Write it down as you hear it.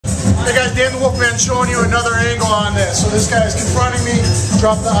guys, Dan the Wolfman showing you another angle on this. So this guy is confronting me.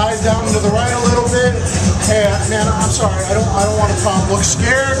 Drop the eyes down to the right a little bit. Hey, man, I'm sorry. I don't want to problem. Look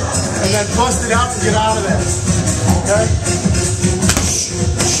scared, and then bust it out and get out of there. Okay?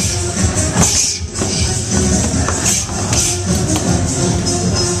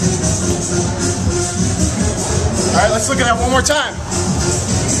 All right, let's look at that one more time.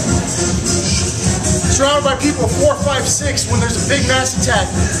 Surrounded by people 4, 5, 6 when there's a big mass attack.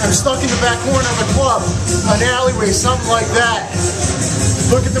 I'm stuck in the back corner of the club, an alleyway, something like that.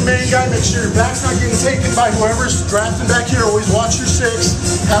 Look at the main guy, make sure your back's not getting taken by whoever's drafting back here. Always watch your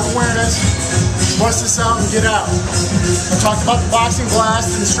 6, have awareness, bust this out and get out. I talked about the boxing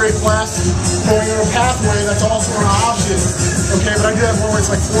blast and straight blast going in a pathway, that's also an option. Okay, but I do that more when it's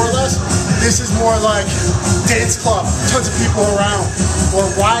like 4 or less. This is more like dance club, tons of people around, or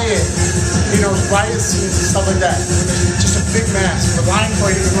riot, you know, riot scenes and stuff like that. Just a big mass, the line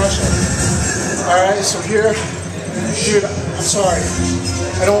fighting in Russia. All right, so here, dude, I'm sorry.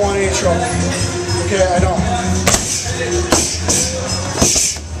 I don't want any trouble. Okay, I don't.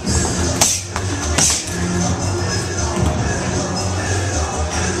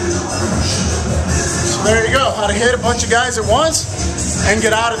 So there you go, how to hit a bunch of guys at once and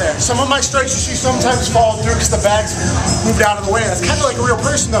get out of there. Some of my strikes you see sometimes fall through because the bag's moved out of the way. That's kind of like a real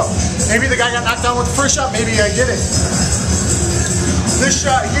person though. Maybe the guy got knocked down with the first shot, maybe I did it. This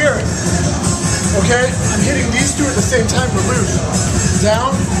shot here, okay, I'm hitting these two at the same time to lose.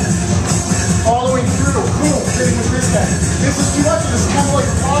 Down, all the way through, boom, hitting with this guy. This is too much, this is kind of like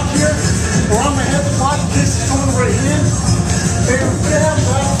a block here. Around my head, the block, this is going to the right hand. They bam,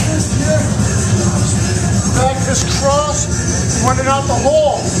 back fist here. Back fist cross, running out the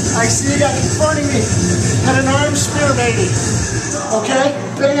hole. I see a guy confronting me. Had an arm spear maybe. Okay,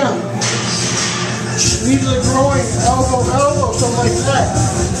 bam. Knee to the groin, elbow, elbow, something like that.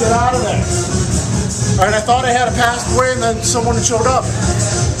 Get out of there. All right, I thought I had a passed away and then someone showed up.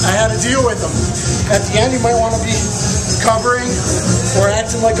 I had to deal with them. At the end, you might want to be covering or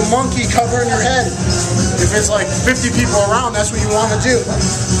acting like a monkey covering your head. If it's like 50 people around, that's what you want to do.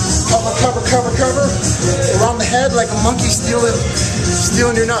 Cover, cover, cover, cover. Around the head like a monkey stealing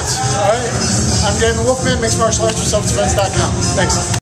your nuts. All right? I'm Dan the Wolfman, mixed martial arts for self-defense.com. Thanks.